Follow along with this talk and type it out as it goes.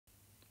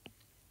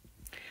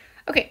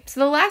Okay, so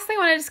the last thing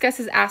I want to discuss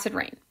is acid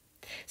rain.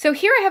 So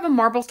here I have a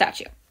marble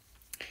statue.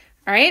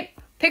 All right,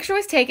 picture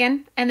was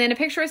taken, and then a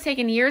picture was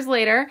taken years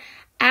later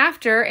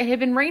after it had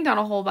been rained on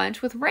a whole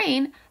bunch with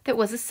rain that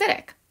was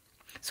acidic.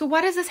 So why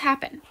does this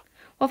happen?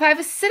 Well, if I have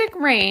acidic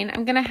rain,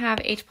 I'm going to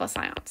have H+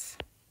 ions.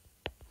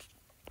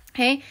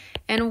 Okay,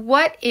 and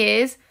what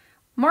is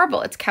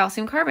marble? It's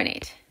calcium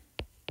carbonate.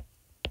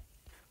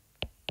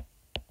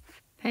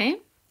 Okay,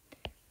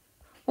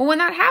 well, when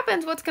that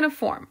happens, what's going to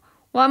form?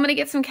 Well, I'm going to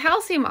get some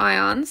calcium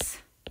ions,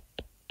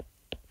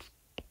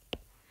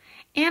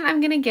 and I'm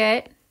going to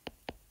get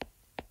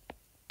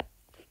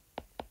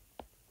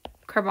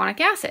carbonic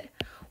acid.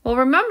 Well,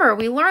 remember,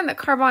 we learned that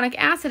carbonic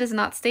acid is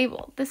not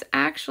stable. This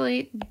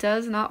actually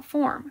does not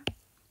form.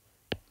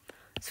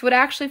 So what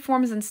actually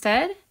forms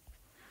instead?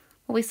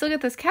 Well, we still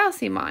get those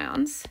calcium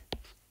ions,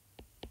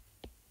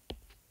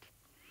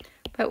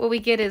 but what we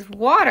get is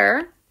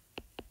water,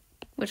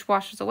 which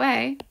washes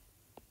away,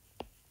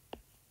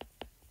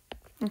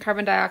 and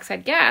carbon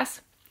dioxide gas,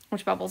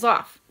 which bubbles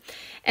off.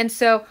 And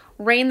so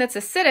rain that's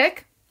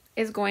acidic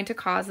is going to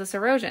cause this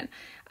erosion.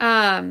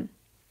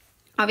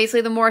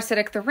 Obviously, the more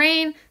acidic the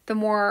rain, the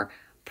more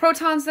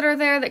protons that are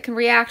there that can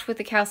react with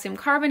the calcium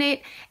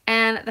carbonate,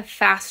 and the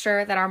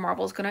faster that our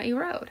marble is going to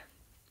erode.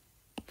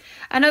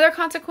 Another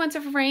consequence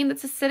of rain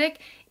that's acidic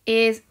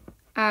is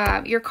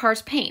your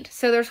car's paint.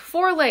 So there's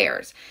 4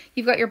 layers.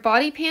 You've got your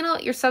body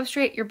panel, your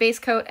substrate, your base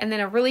coat, and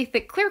then a really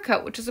thick clear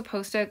coat, which is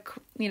supposed to,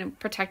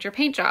 protect your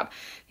paint job,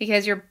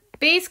 because your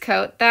base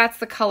coat, that's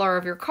the color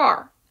of your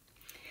car.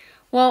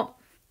 Well,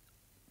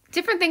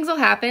 different things will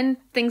happen.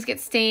 Things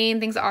get stained,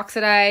 things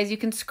oxidize, you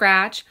can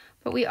scratch,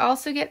 but we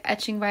also get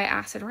etching by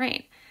acid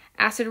rain.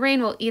 Acid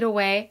rain will eat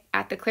away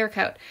at the clear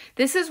coat.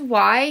 This is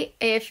why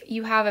if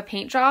you have a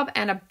paint job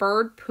and a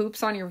bird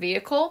poops on your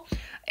vehicle,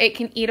 it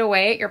can eat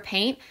away at your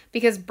paint,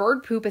 because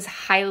bird poop is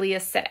highly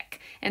acidic.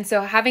 And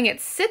so having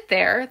it sit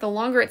there, the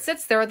longer it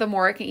sits there, the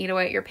more it can eat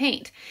away at your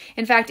paint.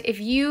 In fact, if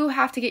you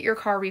have to get your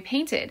car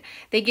repainted,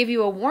 they give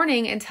you a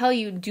warning and tell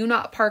you do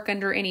not park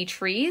under any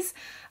trees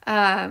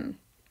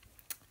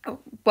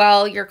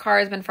while your car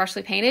has been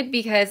freshly painted,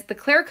 because the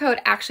clear coat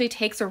actually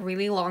takes a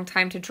really long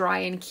time to dry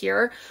and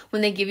cure.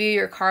 When they give you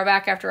your car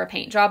back after a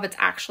paint job, it's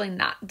actually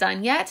not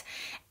done yet.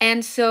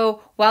 And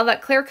so while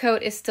that clear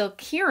coat is still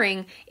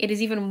curing, it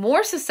is even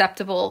more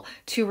susceptible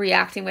to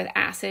reacting with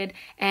acid,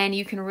 and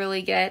you can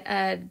really get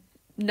a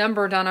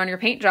number done on your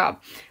paint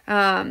job.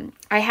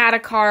 I had a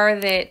car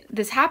that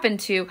this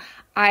happened to.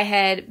 I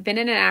had been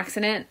in an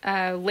accident.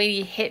 A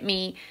lady hit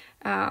me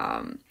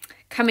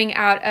coming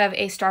out of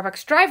a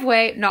Starbucks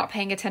driveway, not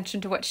paying attention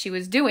to what she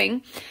was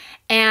doing,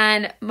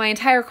 and my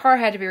entire car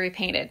had to be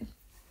repainted.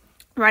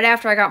 Right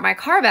after I got my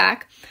car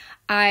back,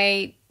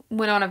 I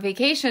went on a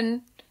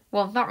vacation,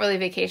 well, not really a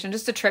vacation,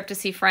 just a trip to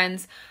see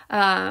friends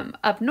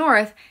up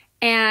north,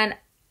 and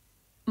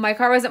my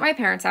car was at my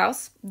parents'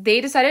 house. They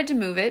decided to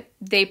move it.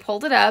 They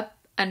pulled it up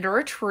under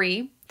a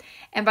tree,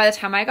 and by the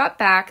time I got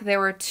back,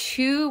 there were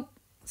 2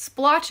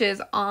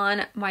 splotches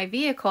on my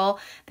vehicle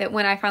that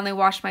when I finally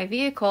washed my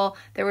vehicle,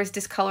 there was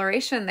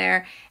discoloration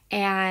there,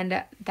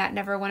 and that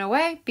never went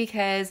away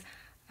because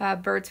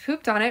birds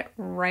pooped on it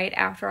right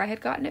after I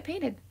had gotten it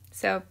painted.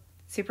 So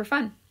super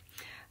fun.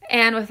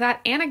 And with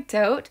that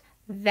anecdote,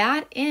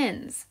 that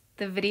ends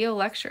the video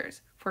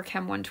lectures for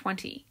Chem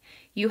 120.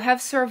 You have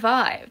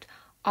survived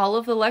all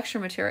of the lecture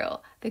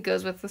material that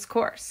goes with this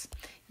course.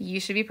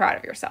 You should be proud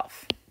of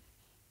yourself.